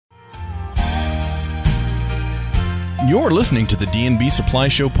You're listening to the D&B Supply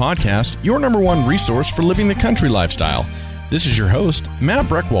Show podcast, your number one resource for living the country lifestyle. This is your host, Matt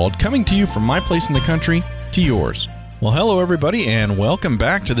Breckwald, coming to you from my place in the country to yours. Well, hello, everybody, and welcome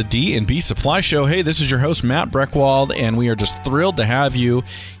back to the D&B Supply Show. Hey, this is your host, Matt Breckwald, and we are just thrilled to have you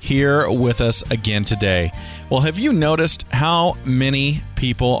here with us again today. Well, have you noticed how many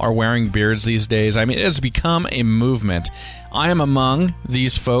people are wearing beards these days? I mean, it has become a movement. I am among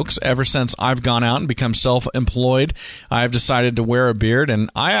these folks ever since I've gone out and become self-employed. I've decided to wear a beard, and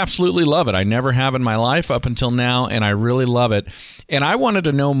I absolutely love it. I never have in my life up until now, and I really love it. And I wanted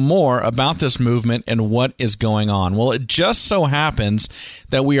to know more about this movement and what is going on. Well, it just so happens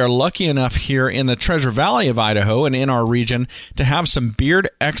that we are lucky enough here in the Treasure Valley of Idaho and in our region to have some beard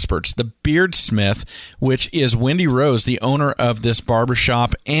experts. The Beardsmith, which is Wendy Rose, the owner of this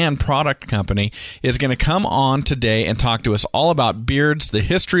barbershop and product company, is going to come on today and talk to us all about beards, the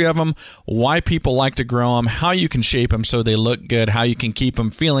history of them, why people like to grow them, how you can shape them so they look good, how you can keep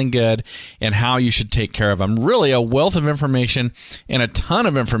them feeling good, and how you should take care of them. Really a wealth of information and a ton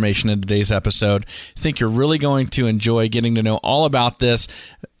of information in today's episode. I think you're really going to enjoy getting to know all about this.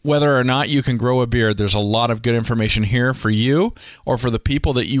 Whether or not you can grow a beard, there's a lot of good information here for you or for the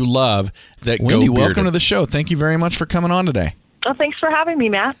people that you love that go bearded. Wendy, welcome to the show. Thank you very much for coming on today. Well, thanks for having me,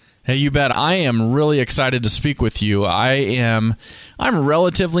 Matt. Hey, you bet. I am really excited to speak with you. I'm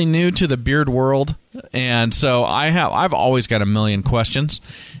relatively new to the beard world, and so I've always got a million questions.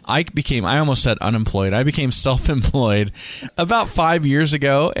 I almost said unemployed. I became self-employed about 5 years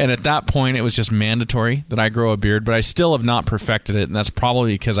ago, and at that point it was just mandatory that I grow a beard, but I still have not perfected it, and that's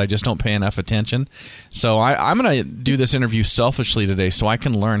probably because I just don't pay enough attention. So I'm going to do this interview selfishly today so I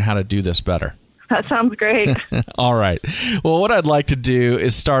can learn how to do this better. That sounds great. All right. Well, what I'd like to do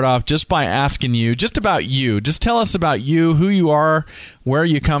is start off just by asking you just about you. Just tell us about you, who you are, where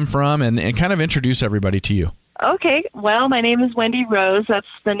you come from, and kind of introduce everybody to you. Okay. Well, my name is Wendy Rose. That's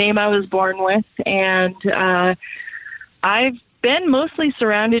the name I was born with. And I've been mostly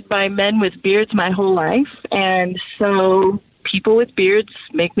surrounded by men with beards my whole life. And so people with beards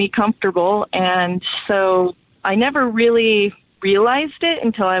make me comfortable. And so I never really realized it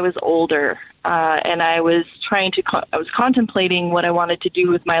until I was older. And I was contemplating what I wanted to do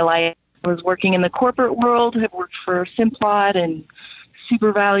with my life. I was working in the corporate world. I've worked for Simplot and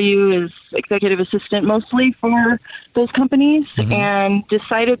Super Value as executive assistant mostly for those companies, and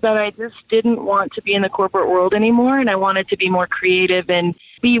decided that I just didn't want to be in the corporate world anymore, and I wanted to be more creative and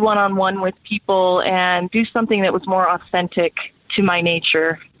be one-on-one with people and do something that was more authentic to my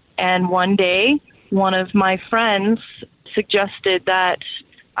nature. And one day, one of my friends suggested that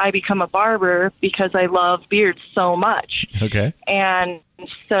I become a barber because I love beards so much. Okay. And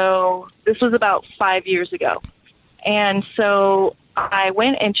so this was about 5 years ago. And so I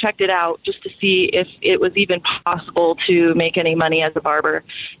went and checked it out just to see if it was even possible to make any money as a barber.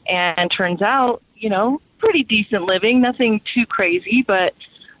 And turns out, pretty decent living, nothing too crazy, but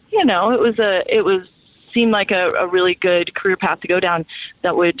it seemed like a really good career path to go down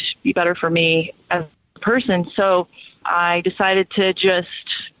that would be better for me as a person. So I decided to just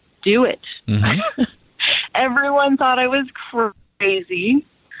do it. Everyone thought I was crazy,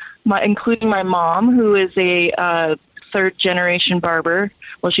 including my mom, who is a third-generation barber.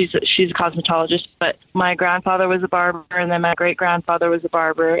 Well, she's a cosmetologist, but my grandfather was a barber, and then my great-grandfather was a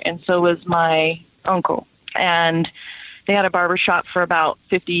barber, and so was my uncle. And they had a barber shop for about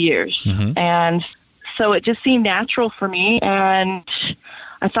 50 years. And so it just seemed natural for me, and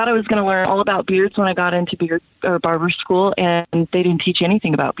I thought I was going to learn all about beards when I got into barber school, and they didn't teach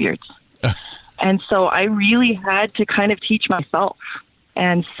anything about beards. And so I really had to kind of teach myself.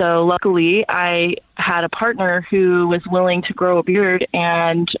 And so luckily I had a partner who was willing to grow a beard,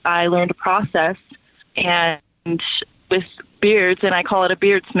 and I learned a process and with beards, and I call it a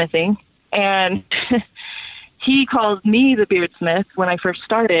beardsmithing. And he called me the Beardsmith when I first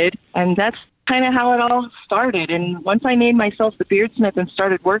started, and that's kind of how it all started. And once I named myself the Beardsmith and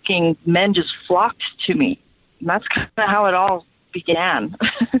started working, men just flocked to me. And that's kind of how it all began.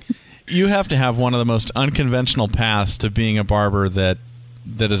 You have to have one of the most unconventional paths to being a barber that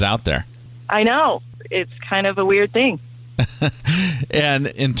is out there. I know. It's kind of a weird thing. And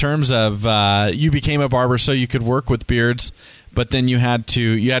in terms of you became a barber so you could work with beards, but then you had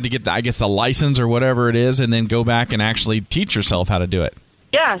to get the license or whatever it is, and then go back and actually teach yourself how to do it.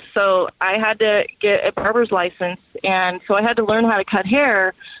 Yeah, so I had to get a barber's license, and so I had to learn how to cut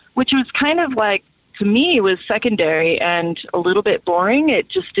hair, which was kind of like, to me, was secondary and a little bit boring. It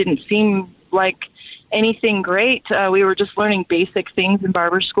just didn't seem like anything great. We were just learning basic things in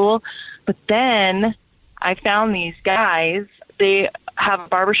barber school. But then I found these guys. They have a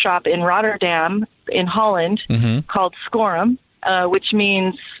barbershop in Rotterdam, in Holland called Scorum, which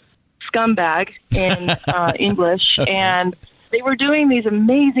means scumbag in English. Okay. And they were doing these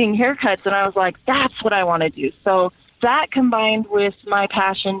amazing haircuts, and I was like, that's what I want to do. So that combined with my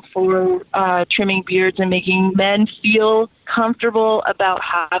passion for trimming beards and making men feel comfortable about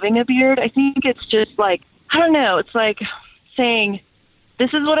having a beard, I think it's just like, I don't know, it's like saying, this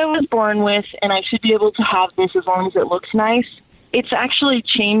is what I was born with, and I should be able to have this as long as it looks nice. It's actually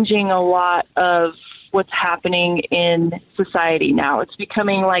changing a lot of what's happening in society now. It's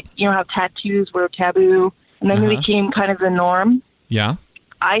becoming like, you know how tattoos were taboo, and then they became kind of the norm? Yeah.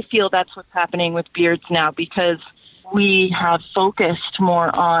 I feel that's what's happening with beards now, because we have focused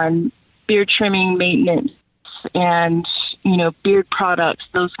more on beard trimming maintenance and, you know, beard products,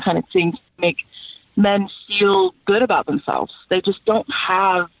 those kind of things make men feel good about themselves. They just don't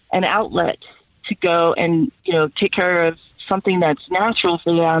have an outlet to go and, you know, take care of something that's natural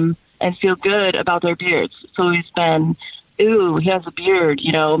for them and feel good about their beards. It's always been, ooh, he has a beard,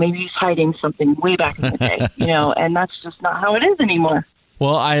 you know, maybe he's hiding something way back in the day, you know, and that's just not how it is anymore.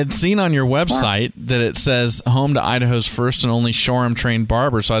 Well, I had seen on your website that it says home to Idaho's first and only Shoreham-trained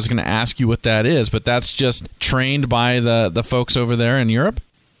barber, so I was going to ask you what that is, but that's just trained by the folks over there in Europe?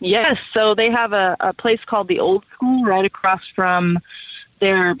 Yes, so they have a place called the Old School right across from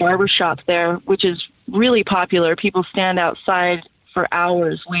their barber shop there, which is really popular. People stand outside for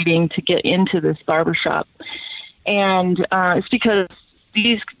hours waiting to get into this barber shop. And it's because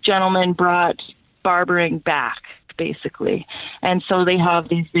these gentlemen brought barbering back, basically. And so they have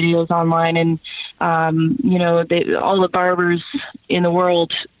these videos online, and, you know, all the barbers in the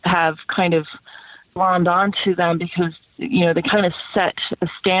world have kind of glommed onto them because, you know, they kind of set a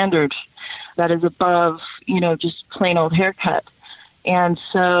standard that is above, you know, just plain old haircut. And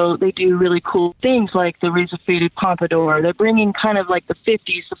so they do really cool things like the razor faded pompadour. They're bringing kind of like the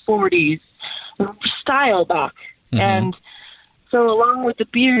 50s, the 40s style back. And so along with the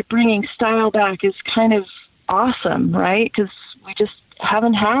beard, bringing style back is kind of awesome, right? Because we just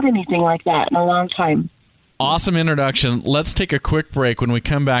haven't had anything like that in a long time. Awesome introduction. Let's take a quick break. When we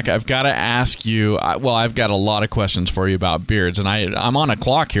come back, I've got to ask you, well, I've got a lot of questions for you about beards, and I'm on a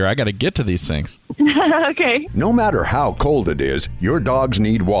clock here. I got to get to these things. Okay. No matter how cold it is, your dogs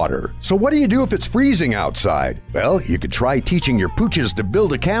need water. So what do you do if it's freezing outside? Well, you could try teaching your pooches to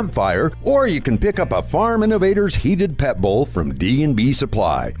build a campfire, or you can pick up a Farm Innovators heated pet bowl from D&B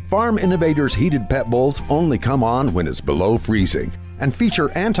Supply. Farm Innovators heated pet bowls only come on when it's below freezing and feature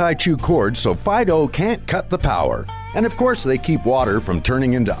anti-chew cords so Fido can't cut the power. And of course, they keep water from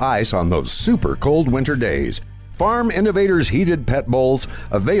turning into ice on those super cold winter days. Farm Innovators heated pet bowls,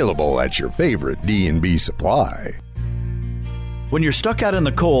 available at your favorite D&B Supply. When you're stuck out in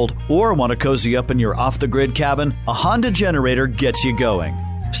the cold or want to cozy up in your off-the-grid cabin, a Honda generator gets you going.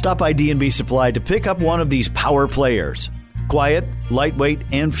 Stop by D&B Supply to pick up one of these power players. Quiet, lightweight,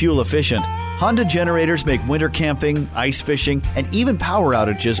 and fuel efficient, Honda generators make winter camping, ice fishing, and even power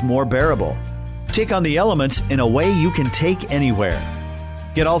outages more bearable. Take on the elements in a way you can take anywhere.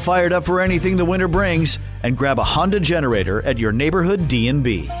 Get all fired up for anything the winter brings and grab a Honda generator at your neighborhood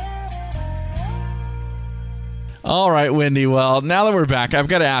D&B. All right, Wendy. Well, now that we're back, I've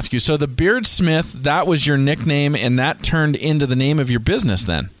got to ask you. So the Beardsmith, that was your nickname, and that turned into the name of your business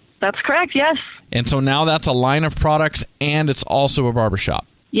then? That's correct, yes. And so now that's a line of products, and it's also a barbershop.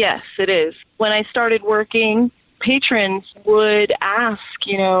 Yes, it is. When I started working, patrons would ask,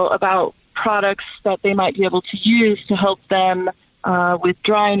 you know, about products that they might be able to use to help them with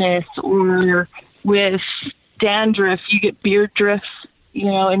dryness or with dandruff. You get beard drifts, you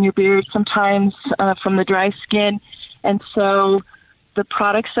know, in your beard sometimes from the dry skin. And so the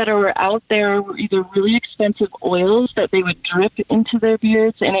products that are out there were either really expensive oils that they would drip into their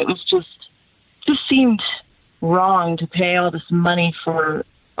beards, and it was just seemed wrong to pay all this money for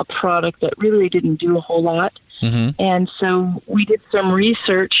a product that really didn't do a whole lot. And so we did some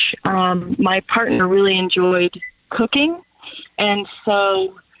research. My partner really enjoyed cooking, and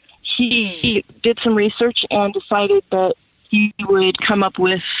so he did some research and decided that he would come up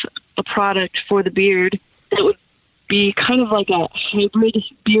with a product for the beard that would be kind of like a hybrid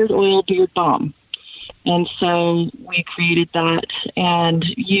beard oil, beard balm. And so we created that, and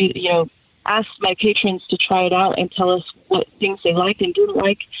you know, asked my patrons to try it out and tell us what things they liked and didn't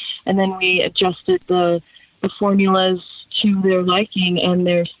like, and then we adjusted the formulas to their liking and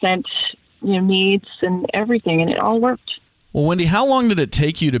their scent, you know, needs and everything, and it all worked. Well, Wendy, how long did it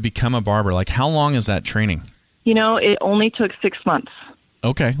take you to become a barber? Like, how long is that training? You know, it only took 6 months.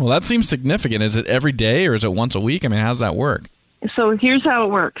 Okay. Well, that seems significant. Is it every day or is it once a week? I mean, how does that work? So here's how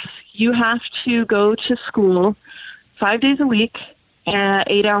it works. You have to go to school 5 days a week,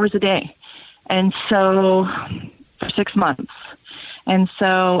 8 hours a day. And so for 6 months. And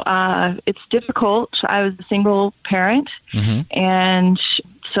so it's difficult. I was a single parent, and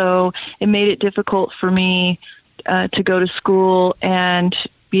so it made it difficult for me to go to school and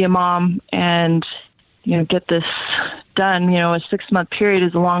be a mom and, get this done. A 6-month period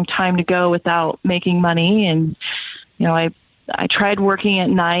is a long time to go without making money. And, I tried working at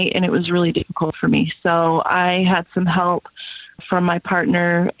night, and it was really difficult for me. So I had some help from my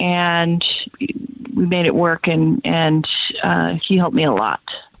partner, and we made it work, and he helped me a lot.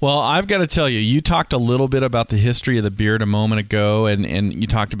 Well, I've got to tell you, you talked a little bit about the history of the beard a moment ago, and you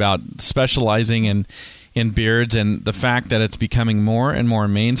talked about specializing in beards and the fact that it's becoming more and more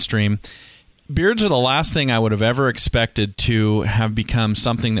mainstream. Beards are the last thing I would have ever expected to have become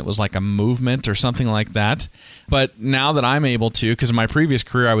something that was like a movement or something like that. But now that I'm able to, because in my previous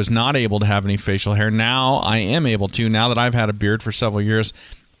career I was not able to have any facial hair, now I am able to. Now that I've had a beard for several years,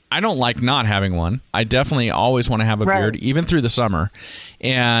 I don't like not having one. I definitely always want to have a beard, even through the summer.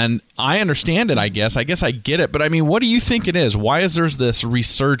 And I understand it, I guess. I guess I get it. But I mean, what do you think it is? Why is there this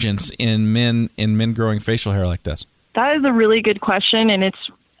resurgence in men growing facial hair like this? That is a really good question, and it's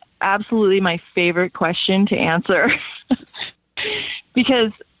absolutely my favorite question to answer.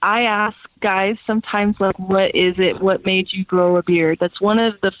 Because I ask guys sometimes, like, what is it? What made you grow a beard? That's one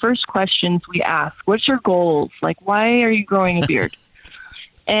of the first questions we ask. What's your goals? Like, why are you growing a beard?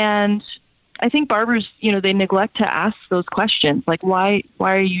 And I think barbers, they neglect to ask those questions, like, why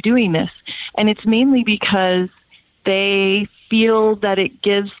are you doing this? And it's mainly because they feel that it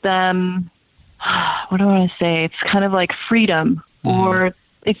gives them, what do I want to say? It's kind of like freedom, or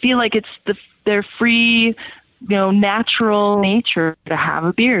they feel like it's their free, natural nature to have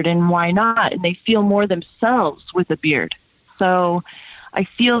a beard, and why not? And they feel more themselves with a beard. So I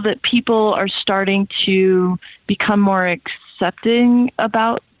feel that people are starting to become more accepting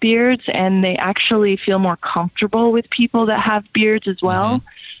about beards, and they actually feel more comfortable with people that have beards as well.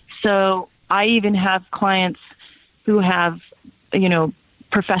 So I even have clients who have,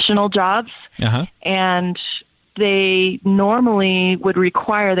 professional jobs, and they normally would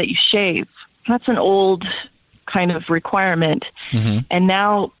require that you shave. That's an old kind of requirement. And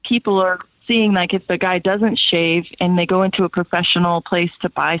now people are seeing, like, if the guy doesn't shave and they go into a professional place to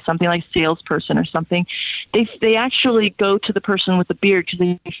buy something, like salesperson or something, they actually go to the person with the beard because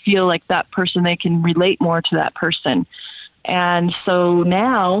they feel like that person, they can relate more to that person. And so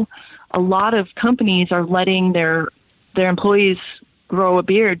now a lot of companies are letting their employees grow a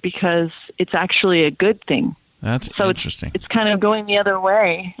beard because it's actually a good thing. That's interesting. It's kind of going the other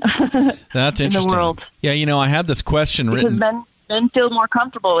way. That's interesting. In the world. Yeah, I had this question written. Because men feel more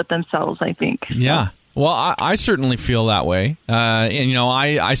comfortable with themselves, I think. Yeah. Well, I certainly feel that way. And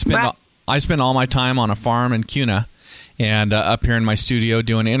I spend all my time on a farm in Kuna, and up here in my studio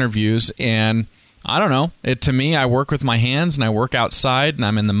doing interviews. And I don't know. To me, I work with my hands, and I work outside, and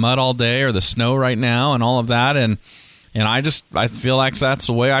I'm in the mud all day, or the snow right now, and all of that. And I feel like that's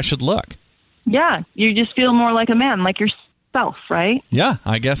the way I should look. Yeah, you just feel more like a man, like yourself, right? Yeah,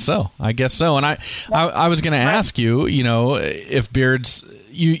 I guess so. And I was going to ask you, if beards,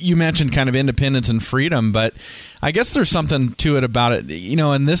 you mentioned kind of independence and freedom, but I guess there's something to it about it.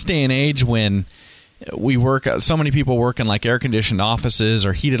 In this day and age when we work, so many people work in like air-conditioned offices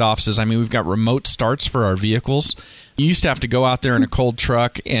or heated offices. I mean, we've got remote starts for our vehicles. You used to have to go out there in a cold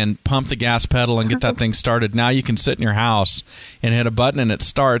truck and pump the gas pedal and get that thing started. Now you can sit in your house and hit a button and it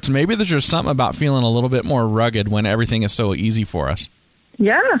starts. Maybe there's just something about feeling a little bit more rugged when everything is so easy for us.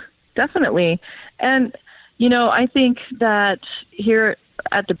 Yeah, definitely. And, I think that here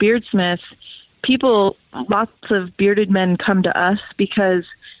at the Beardsmith, lots of bearded men come to us because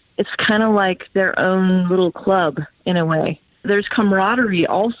it's kind of like their own little club in a way. There's camaraderie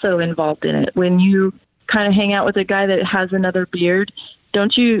also involved in it. When you kind of hang out with a guy that has another beard,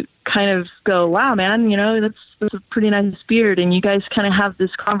 don't you kind of go, wow, man, that's a pretty nice beard. And you guys kind of have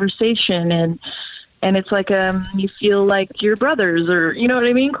this conversation, and it's like you feel like you're brothers, or, you know what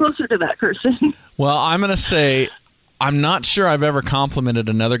I mean, closer to that person. Well, I'm going to say I'm not sure I've ever complimented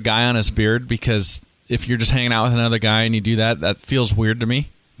another guy on his beard, because if you're just hanging out with another guy and you do that, that feels weird to me.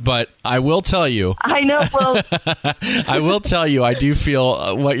 But I will tell you. I know. Well, I will tell you, I do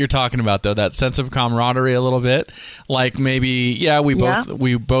feel what you're talking about, though, that sense of camaraderie a little bit. Like maybe,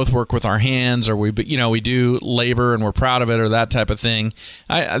 we both work with our hands, or we do labor and we're proud of it, or that type of thing.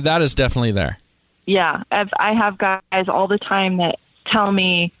 That is definitely there. Yeah, I have guys all the time that tell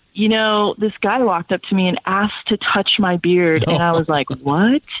me, this guy walked up to me and asked to touch my beard, and I was like,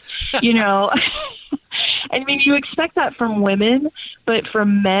 what? I mean, you expect that from women, but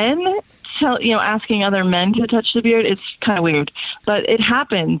from men asking other men to touch the beard, it's kind of weird, but it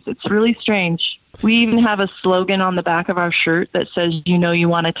happens. It's really strange. We even have a slogan on the back of our shirt that says, you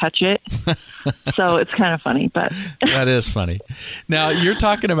want to touch it. So it's kind of funny, but that is funny. Now, you're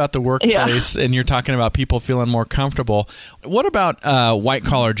talking about the workplace and you're talking about people feeling more comfortable. What about white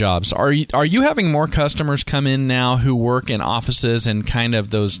collar jobs? Are you having more customers come in now who work in offices and kind of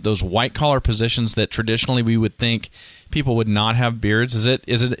those white collar positions that traditionally we would think people would not have beards? Is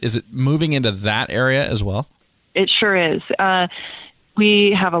it moving into that area as well? It sure is.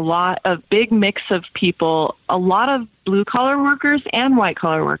 We have a big mix of people, a lot of blue-collar workers and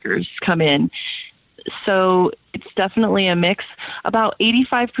white-collar workers come in. So it's definitely a mix. About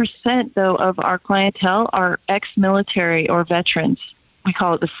 85%, though, of our clientele are ex-military or veterans. We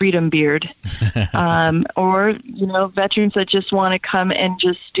call it the freedom beard. Or, veterans that just want to come and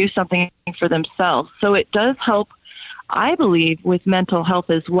just do something for themselves. So it does help, I believe, with mental health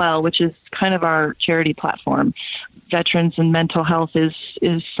as well, which is kind of our charity platform. Veterans and mental health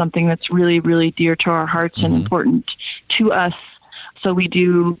is something that's really, really dear to our hearts and important to us. So we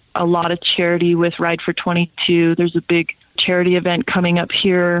do a lot of charity with Ride for 22. There's a big charity event coming up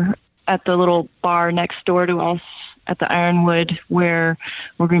here at the little bar next door to us at the Ironwood, where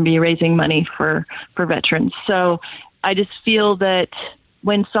we're going to be raising money for veterans. So I just feel that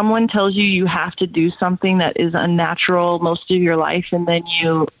when someone tells you you have to do something that is unnatural most of your life, and then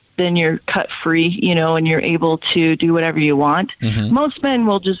you're cut free, and you're able to do whatever you want. Most men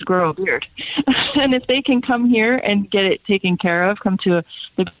will just grow a beard. And if they can come here and get it taken care of, come to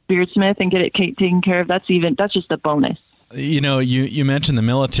the Beardsmith and get it taken care of, that's just a bonus. You mentioned the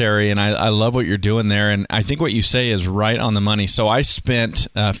military, and I love what you're doing there, and I think what you say is right on the money. So I spent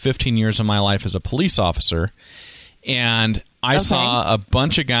 15 years of my life as a police officer, and I saw a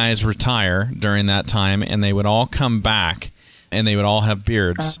bunch of guys retire during that time, and they would all come back, and they would all have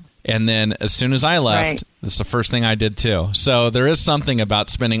beards. And then as soon as I left, that's the first thing I did too. So there is something about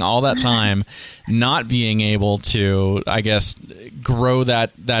spending all that time not being able to, I guess, grow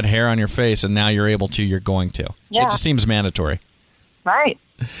that hair on your face, and now you're able to, you're going to. Yeah. It just seems mandatory. Right.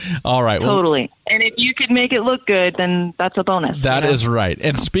 All right. Totally. And if you could make it look good, then that's a bonus. That is right.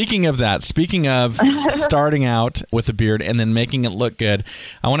 And speaking of starting out with a beard and then making it look good,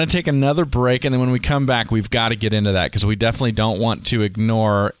 I want to take another break, and then when we come back, we've got to get into that because we definitely don't want to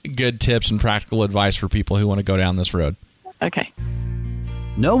ignore good tips and practical advice for people who want to go down this road. Okay.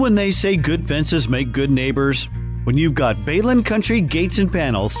 Know when they say good fences make good neighbors? When you've got Balin Country gates and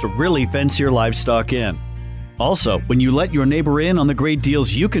panels to really fence your livestock in. Also, when you let your neighbor in on the great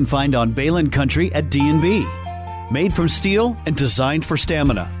deals you can find on Balin Country at D&B. Made from steel and designed for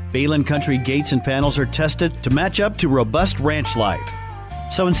stamina, Balin Country gates and panels are tested to match up to robust ranch life.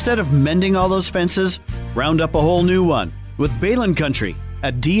 So instead of mending all those fences, round up a whole new one with Balin Country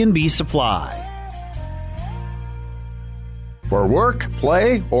at D&B Supply. For work,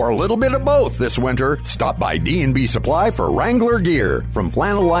 play, or a little bit of both this winter, stop by D&B Supply for Wrangler gear. From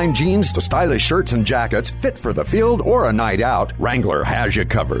flannel-lined jeans to stylish shirts and jackets, fit for the field or a night out, Wrangler has you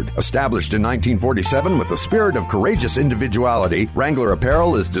covered. Established in 1947 with a spirit of courageous individuality, Wrangler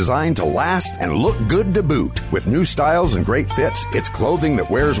apparel is designed to last and look good to boot. With new styles and great fits, it's clothing that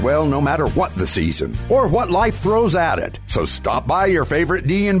wears well no matter what the season or what life throws at it. So stop by your favorite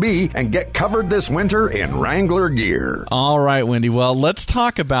D&B and get covered this winter in Wrangler gear. All right, Wendy. Well, let's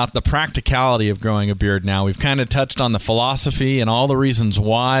talk about the practicality of growing a beard now. We've kind of touched on the philosophy and all the reasons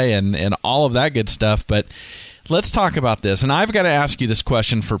why and all of that good stuff, but let's talk about this. And I've got to ask you this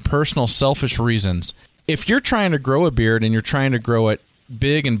question for personal, selfish reasons. If you're trying to grow a beard and you're trying to grow it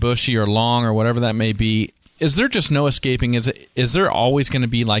big and bushy or long or whatever that may be, is there just no escaping? Is there always going to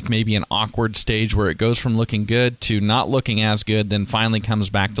be like maybe an awkward stage where it goes from looking good to not looking as good, then finally comes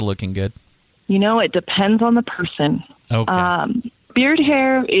back to looking good? It depends on the person. Okay. Beard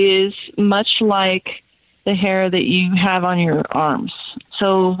hair is much like the hair that you have on your arms.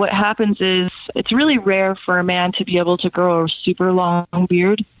 So what happens is it's really rare for a man to be able to grow a super long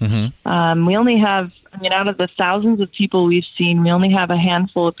beard. Mm-hmm. We only have, out of the thousands of people we've seen, we only have a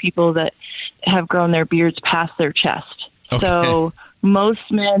handful of people that have grown their beards past their chest. Okay. So most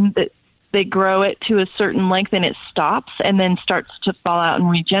men, they grow it to a certain length and it stops and then starts to fall out and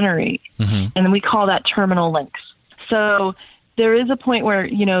regenerate. Mm-hmm. And then we call that terminal length. So there is a point where,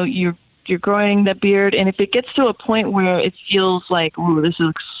 you're growing the beard, and if it gets to a point where it feels like, ooh, this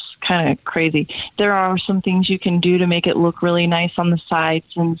looks kind of crazy, there are some things you can do to make it look really nice on the sides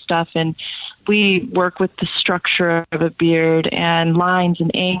and stuff. And we work with the structure of a beard and lines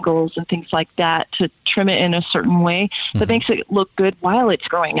and angles and things like that to trim it in a certain way that makes it look good while it's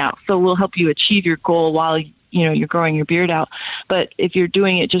growing out. So we'll help you achieve your goal while you're growing your beard out. But if you're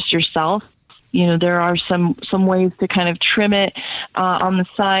doing it just yourself, there are some ways to kind of trim it on the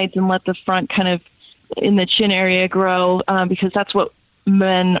sides and let the front kind of in the chin area grow, because that's what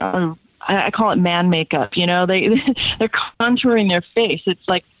men are. I call it man makeup. They're contouring their face. It's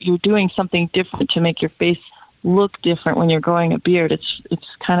like you're doing something different to make your face look different when you're growing a beard. It's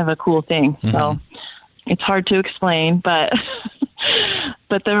kind of a cool thing. Mm-hmm. So it's hard to explain, but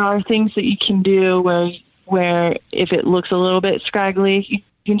there are things that you can do where if it looks a little bit scraggly, you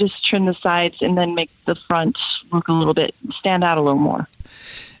can just trim the sides and then make the front look a little bit, stand out a little more.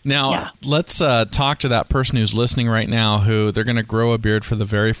 Now, let's talk to that person who's listening right now who they're going to grow a beard for the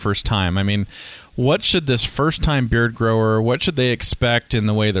very first time. I mean, what should this first-time beard grower, what should they expect in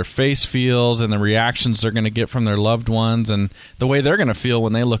the way their face feels and the reactions they're going to get from their loved ones and the way they're going to feel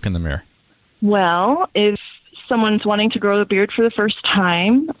when they look in the mirror? Well, if someone's wanting to grow a beard for the first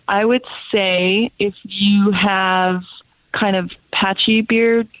time, I would say if you have kind of patchy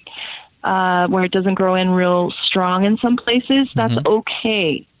beard where it doesn't grow in real strong in some places, that's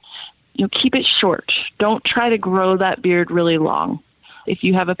okay. Keep it short. Don't try to grow that beard really long. If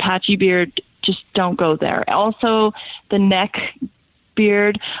you have a patchy beard, just don't go there. Also, the neck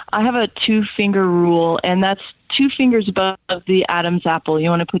beard, I have a 2-finger rule, and that's 2 fingers above the Adam's apple. You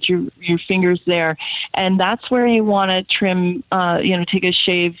want to put your fingers there, and that's where you want to trim, take a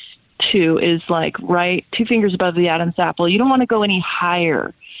shave to, is like right 2 fingers above the Adam's apple. You don't want to go any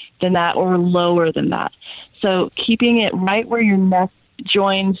higher than that or lower than that. So keeping it right where your neck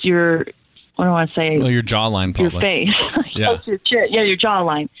joins your, what do I want to say? Well, your jawline, probably. Your face. Yeah. Your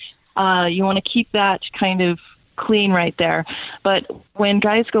jawline. You want to keep that kind of clean right there. But when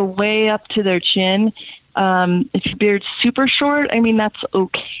guys go way up to their chin, if your beard's super short, that's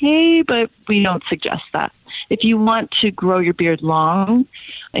okay, but we don't suggest that. If you want to grow your beard long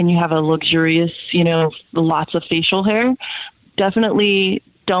and you have a luxurious, lots of facial hair, definitely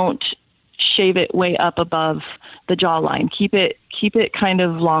don't shave it way up above the jawline. Keep it kind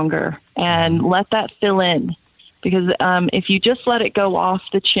of longer and let that fill in, because if you just let it go off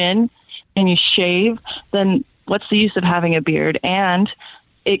the chin and you shave, then what's the use of having a beard? And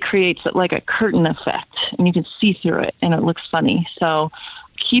it creates like a curtain effect, and you can see through it, and it looks funny. So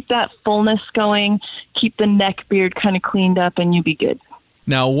keep that fullness going, keep the neck beard kind of cleaned up, and you'll be good.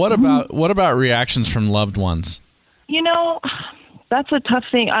 Now, what about reactions from loved ones? That's a tough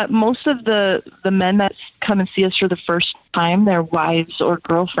thing. Most of the men that come and see us for the first time, their wives or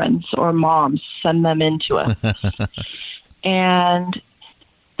girlfriends or moms send them into us. And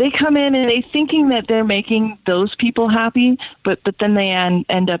they come in and they're thinking that they're making those people happy, but then they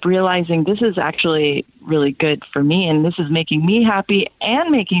end up realizing this is actually really good for me, and this is making me happy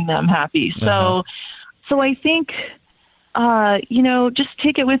and making them happy. So I think, just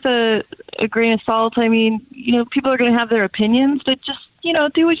take it with a grain of salt. People are going to have their opinions, but just,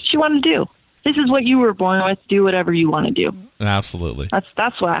 do what you want to do. This is what you were born with. Do whatever you want to do. Absolutely. That's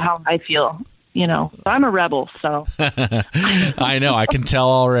how I feel. I'm a rebel, so. I know. I can tell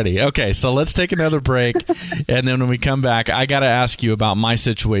already. Okay, so let's take another break, and then when we come back, I got to ask you about my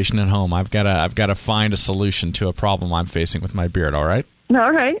situation at home. I've got to find a solution to a problem I'm facing with my beard. All right?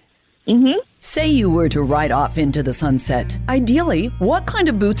 All right. Mm-hmm. Say you were to ride off into the sunset. Ideally, what kind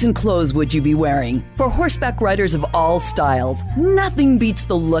of boots and clothes would you be wearing? For horseback riders of all styles, nothing beats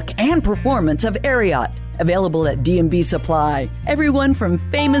the look and performance of Ariat. Available at D&B Supply. Everyone from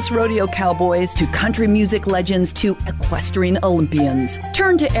famous rodeo cowboys to country music legends to equestrian Olympians.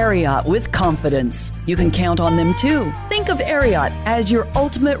 Turn to Ariat with confidence. You can count on them too. Think of Ariat as your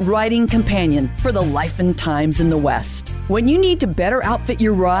ultimate riding companion for the life and times in the West. When you need to better outfit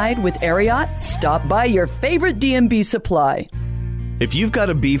your ride with Ariat, stop by your favorite D&B Supply. If you've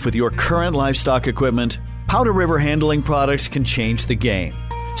got a beef with your current livestock equipment, Powder River Handling Products can change the game.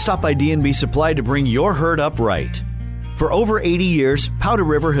 Stop by D&B Supply to bring your herd up right. For over 80 years, Powder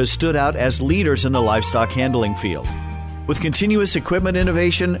River has stood out as leaders in the livestock handling field. With continuous equipment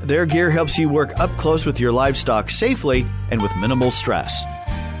innovation, their gear helps you work up close with your livestock safely and with minimal stress.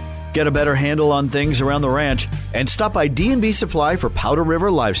 Get a better handle on things around the ranch and stop by D&B Supply for Powder River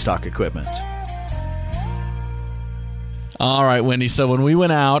livestock equipment. All right, Wendy. So when we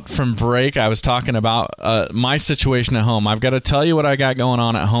went out from break, I was talking about my situation at home. I've got to tell you what I got going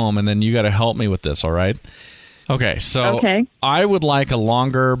on at home, and then you got to help me with this, all right? Okay, so I would like a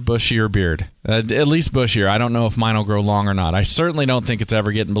longer, bushier beard. At least bushier. I don't know if mine will grow long or not. I certainly don't think it's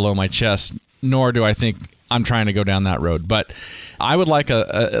ever getting below my chest, nor do I think I'm trying to go down that road. But I would like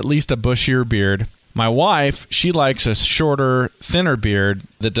at least a bushier beard. My wife, she likes a shorter, thinner beard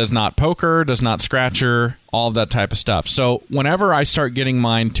that does not poke her, does not scratch her, all of that type of stuff. So whenever I start getting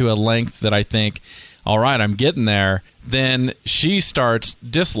mine to a length that I think, all right, I'm getting there, then she starts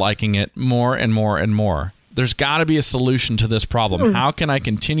disliking it more and more and more. There's got to be a solution to this problem. How can I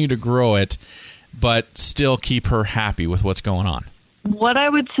continue to grow it but still keep her happy with what's going on? What I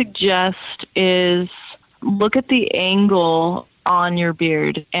would suggest is look at the angle on your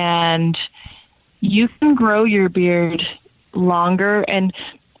beard, and you can grow your beard longer. And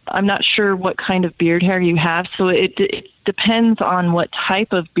I'm not sure what kind of beard hair you have, so it depends on what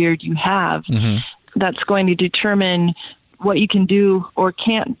type of beard you have. That's going to determine what you can do or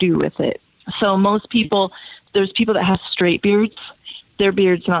can't do with it. So most people, there's people that have straight beards. Their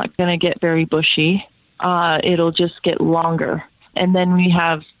beard's not going to get very bushy. It'll just get longer. And then we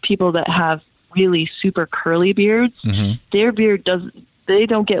have people that have really super curly beards. Their beard they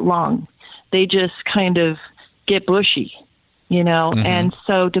don't get long. They just kind of get bushy, you know? And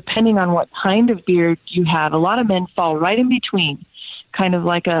so depending on what kind of beard you have, a lot of men fall right in between, kind of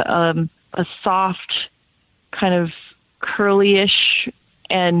like a soft, kind of curly-ish,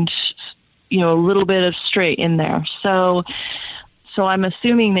 and, you know, a little bit of straight in there. So I'm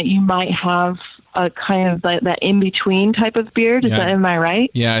assuming that you might have a kind of that in-between type of beard. Am I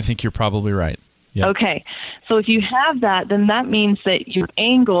right? Yeah, I think you're probably right. Yep. Okay. So if you have that, then that means that your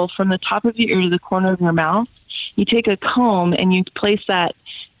angle from the top of your ear to the corner of your mouth, you take a comb and you place that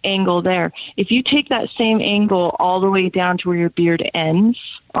angle there. If you take that same angle all the way down to where your beard ends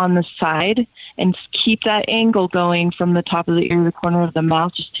on the side and keep that angle going from the top of the ear to the corner of the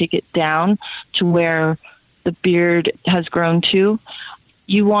mouth, just take it down to where the beard has grown to.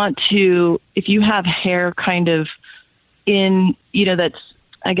 You want to, if you have hair kind of in, you know, that's,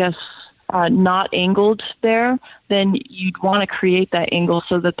 I guess, not angled there, then you'd want to create that angle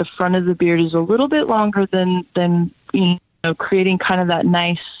so that the front of the beard is a little bit longer than you know, creating kind of that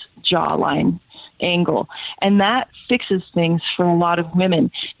nice jawline angle. And that fixes things for a lot of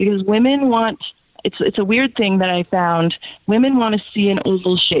women, because women want, it's a weird thing that I found, women want to see an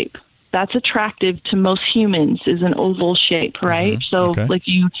oval shape. That's attractive to most humans, is an oval shape, right? So like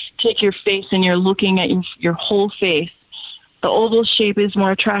you take your face and you're looking at your whole face, the oval shape is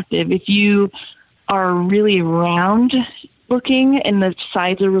more attractive. If you are really round looking and the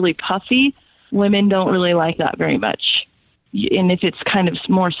sides are really puffy, women don't really like that very much. And if it's kind of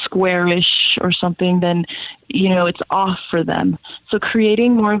more squarish or something, then, you know, it's off for them. So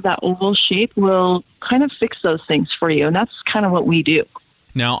creating more of that oval shape will kind of fix those things for you. And that's kind of what we do.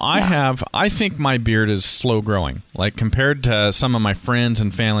 Now, I think my beard is slow growing. Like, compared to some of my friends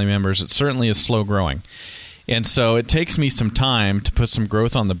and family members, it certainly is slow growing. And so it takes me some time to put some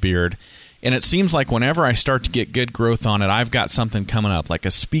growth on the beard. And it seems like whenever I start to get good growth on it, I've got something coming up, like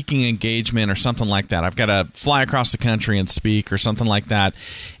a speaking engagement or something like that. I've got to fly across the country and speak or something like that.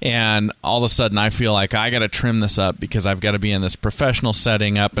 And all of a sudden I feel like I got to trim this up because I've got to be in this professional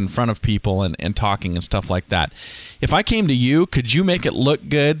setting up in front of people and talking and stuff like that. If I came to you, could you make it look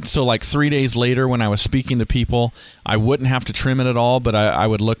good? So like 3 days later when I was speaking to people, I wouldn't have to trim it at all, but I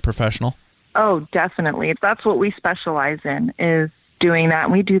would look professional? Oh, definitely. That's what we specialize in, is doing that.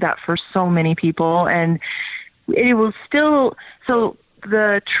 And we do that for so many people. And it will still, so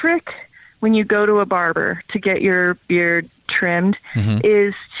the trick when you go to a barber to get your beard trimmed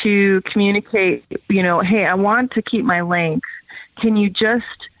is to communicate, you know, hey, I want to keep my length. Can you just,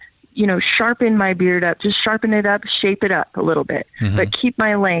 you know, sharpen my beard up, just sharpen it up, shape it up a little bit, but keep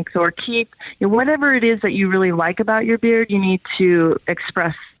my length, or keep, you know, whatever it is that you really like about your beard, you need to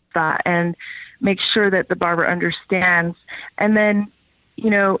express that and make sure that the barber understands. And then, you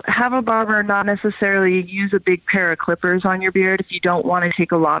know, have a barber not necessarily use a big pair of clippers on your beard if you don't want to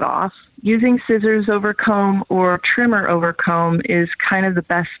take a lot off. Using scissors over comb or trimmer over comb is kind of the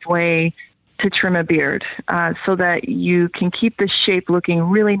best way to trim a beard, so that you can keep the shape looking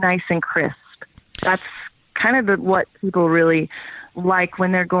really nice and crisp. That's kind of what people really like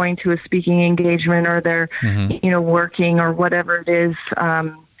when they're going to a speaking engagement or they're, you know, working or whatever it is.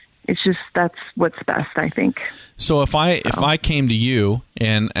 It's just, that's what's best, I think. So if I came to you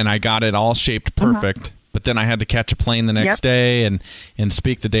and I got it all shaped perfect, but then I had to catch a plane the next day and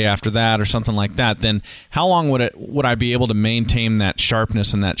speak the day after that or something like that, then how long would I be able to maintain that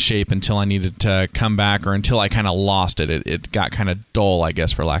sharpness and that shape until I needed to come back, or until I kind of lost it? It got kind of dull, I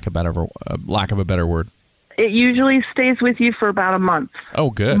guess, for lack of a better word. It usually stays with you for about a month. Oh,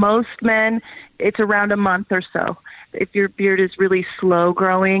 good. Most men, it's around a month or so. If your beard is really slow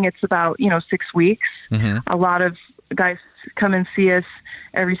growing, it's about, 6 weeks. A lot of guys come and see us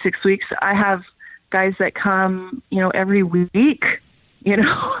every 6 weeks. I have guys that come, every week,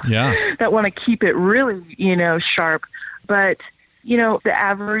 that want to keep it really, sharp. But, the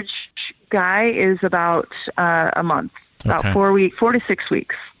average guy is about a month, about 4 to 6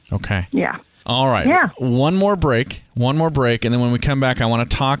 weeks. Okay. Yeah. All right. Yeah. One more break. And then when we come back, I want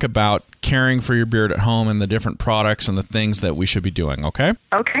to talk about caring for your beard at home and the different products and the things that we should be doing, okay?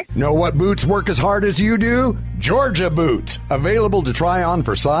 Okay. Know what boots work as hard as you do? Georgia boots. Available to try on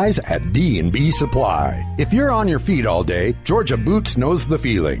for size at D&B Supply. If you're on your feet all day, Georgia Boots knows the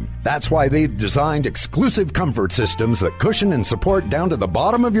feeling. That's why they've designed exclusive comfort systems that cushion and support down to the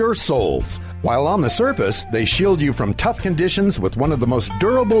bottom of your soles. While on the surface, they shield you from tough conditions with one of the most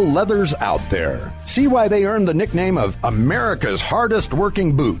durable leathers out there. See why they earned the nickname of America's hardest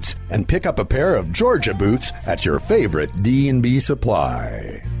working boots, and pick up a pair of Georgia boots at your favorite D&B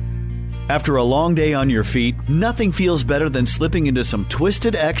Supply. After a long day on your feet, nothing feels better than slipping into some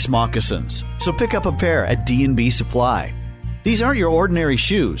Twisted X moccasins. So pick up a pair at D&B Supply. These aren't your ordinary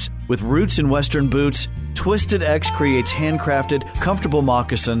shoes. With roots in Western boots, Twisted X creates handcrafted, comfortable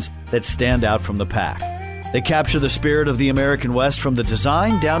moccasins that stand out from the pack. They capture the spirit of the American West from the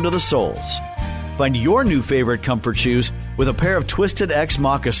design down to the soles. Find your new favorite comfort shoes with a pair of Twisted X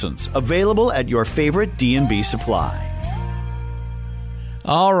moccasins, available at your favorite D&B Supply.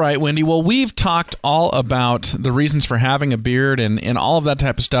 All right, Wendy. Well, we've talked all about the reasons for having a beard and all of that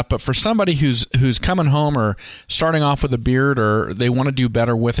type of stuff. But for somebody who's coming home or starting off with a beard, or they want to do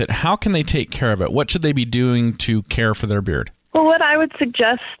better with it, how can they take care of it? What should they be doing to care for their beard? Well, what I would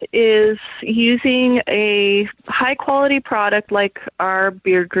suggest is using a high-quality product like our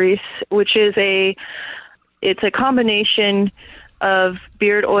beard grease, which is it's a combination of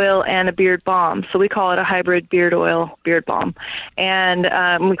beard oil and a beard balm. So we call it a hybrid beard oil, beard balm, and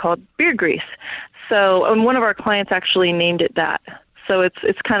we call it beard grease. So one of our clients actually named it that. So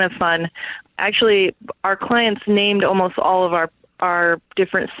it's kind of fun. Actually, our clients named almost all of our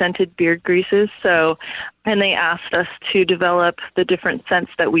different scented beard greases. And they asked us to develop the different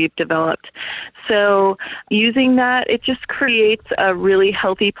scents that we've developed. So using that, it just creates a really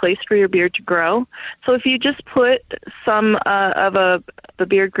healthy place for your beard to grow. So if you just put some of the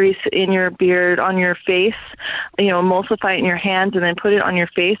beard grease in your beard on your face, emulsify it in your hands and then put it on your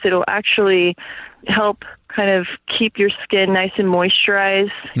face, it'll actually help kind of keep your skin nice and moisturized,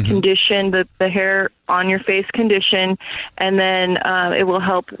 condition the hair on your face condition, and then it will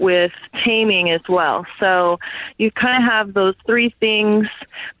help with taming as well. So you kind of have those three things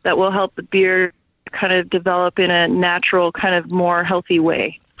that will help the beard kind of develop in a natural, kind of more healthy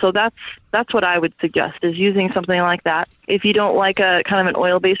way. So that's what I would suggest, is using something like that. If you don't like a kind of an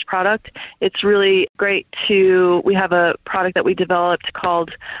oil-based product, it's really great we have a product that we developed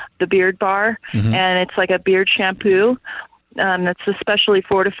called the Beard Bar, and it's like a beard shampoo that's especially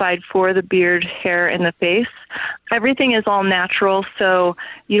fortified for the beard, hair, and the face. Everything is all natural, so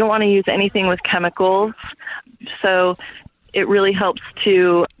you don't want to use anything with chemicals. So it really helps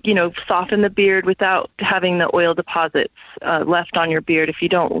to, soften the beard without having the oil deposits left on your beard if you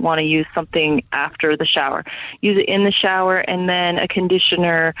don't want to use something after the shower. Use it in the shower, and then a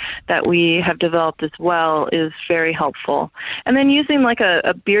conditioner that we have developed as well is very helpful. And then using like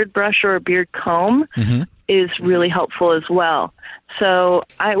a beard brush or a beard comb is really helpful as well. So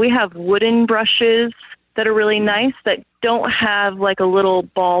we have wooden brushes that are really nice that don't have like a little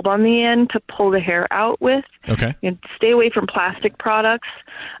bulb on the end to pull the hair out with. Okay. Stay away from plastic products.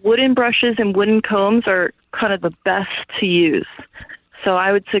 Wooden brushes and wooden combs are kind of the best to use. So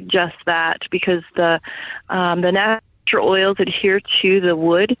I would suggest that, because the natural oils adhere to the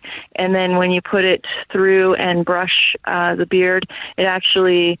wood, and then when you put it through and brush the beard, it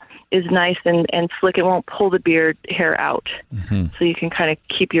actually is nice and slick. It won't pull the beard hair out. So you can kind of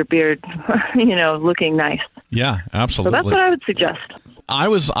keep your beard, looking nice. Yeah, absolutely. So that's what I would suggest. I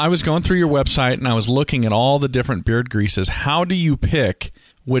was going through your website and I was looking at all the different beard greases. How do you pick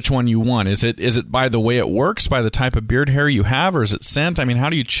which one you want? Is it by the way it works, by the type of beard hair you have, or is it scent? I mean, how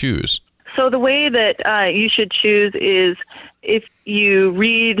do you choose? So the way that you should choose is, if you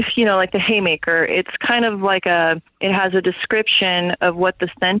read, like the Haymaker, it's kind of like it has a description of what the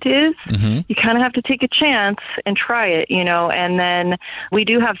scent is. You kind of have to take a chance and try it, and then we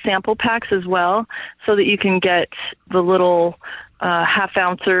do have sample packs as well, so that you can get the little half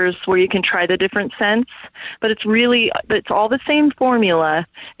ouncers where you can try the different scents. But it's all the same formula.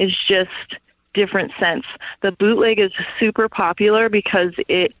 It's just different scents. The bootleg is super popular because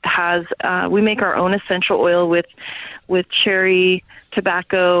it has, we make our own essential oil with cherry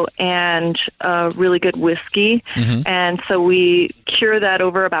tobacco and really good whiskey. And so we cure that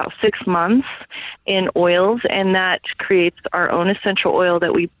over about 6 months in oils, and that creates our own essential oil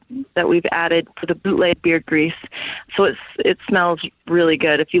that we've added to the bootleg beard grease. So it smells really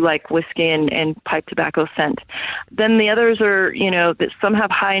good if you like whiskey and pipe tobacco scent. Then the others are, that some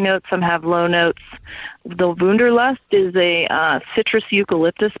have high notes, some have low notes. The Wunderlust is a citrus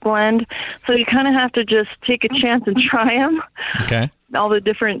eucalyptus blend. So you kind of have to just take a chance and try them. Okay. All the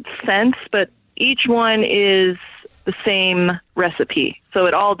different scents, but each one is the same recipe. So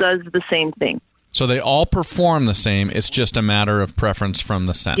it all does the same thing. So they all perform the same. It's just a matter of preference from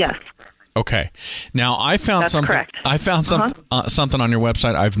the scent. Yes. Okay. Now I found That's something. correct. I found something on your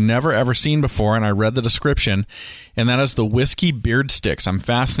website I've never ever seen before, and I read the description, and that is the whiskey beard sticks. I'm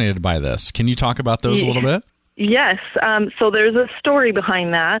fascinated by this. Can you talk about those a little bit? Yes. So there's a story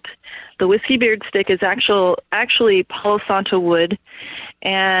behind that. The whiskey beard stick is actually Palo Santo wood,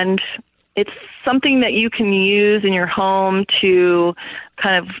 and it's something that you can use in your home to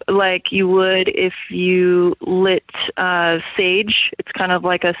kind of like you would if you lit sage. It's kind of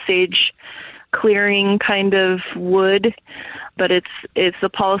like a sage clearing kind of wood, but it's the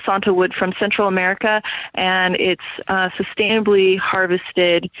Palo Santo wood from Central America, and it's sustainably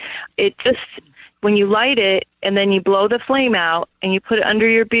harvested. It just, when you light it and then you blow the flame out and you put it under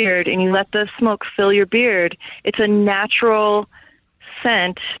your beard and you let the smoke fill your beard, it's a natural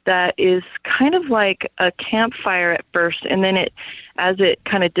scent that is kind of like a campfire at first, and then as it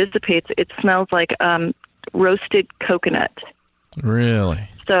kind of dissipates, it smells like roasted coconut. Really?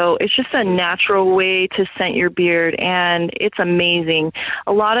 So it's just a natural way to scent your beard, and it's amazing.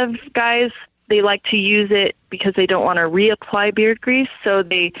 A lot of guys, they like to use it because they don't want to reapply beard grease, so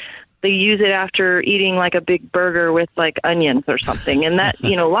they use it after eating like a big burger with like onions or something. And that,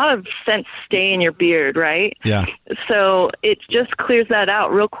 a lot of scents stay in your beard, right? Yeah. So it just clears that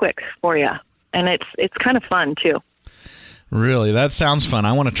out real quick for you. And it's kind of fun too. Really? That sounds fun.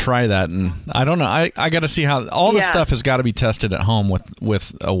 I want to try that. And I don't know. I got to see how all this stuff has got to be tested at home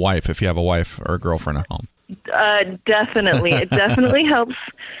with a wife, if you have a wife or a girlfriend at home. Definitely. It definitely helps.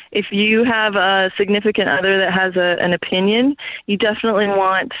 If you have a significant other that has an opinion, you definitely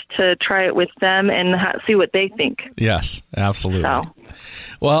want to try it with them and see what they think. Yes, absolutely. So.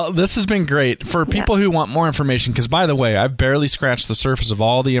 Well, this has been great. For people who want more information, because by the way, I've barely scratched the surface of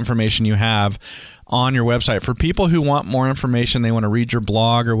all the information you have on your website. For people who want more information, they want to read your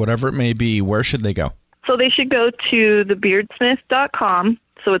blog or whatever it may be, where should they go? So they should go to thebeardsmith.com.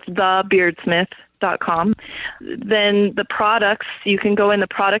 So it's thebeardsmith.com. Then the products, you can go in the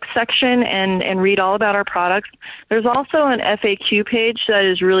products section and read all about our products. There's also an FAQ page that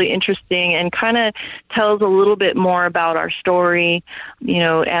is really interesting and kind of tells a little bit more about our story,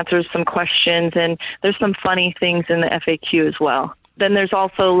 answers some questions, and there's some funny things in the FAQ as well. Then there's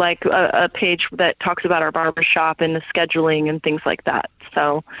also like a page that talks about our barbershop and the scheduling and things like that.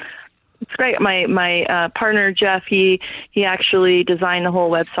 So it's great. My partner, Jeff, he actually designed the whole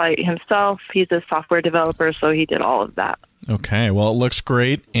website himself. He's a software developer, so he did all of that. Okay. Well, it looks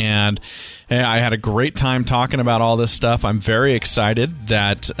great, and I had a great time talking about all this stuff. I'm very excited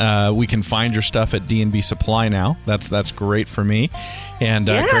that we can find your stuff at D&B Supply now. That's great for me, and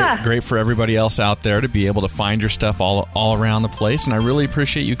great for everybody else out there to be able to find your stuff all around the place, and I really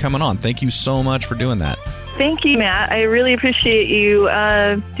appreciate you coming on. Thank you so much for doing that. Thank you, Matt. I really appreciate you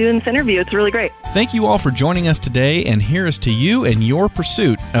doing this interview. It's really great. Thank you all for joining us today, and here is to you and your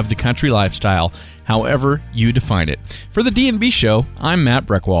pursuit of the country lifestyle, however you define it. For the D&B Show, I'm Matt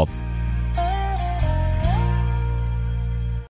Breckwald.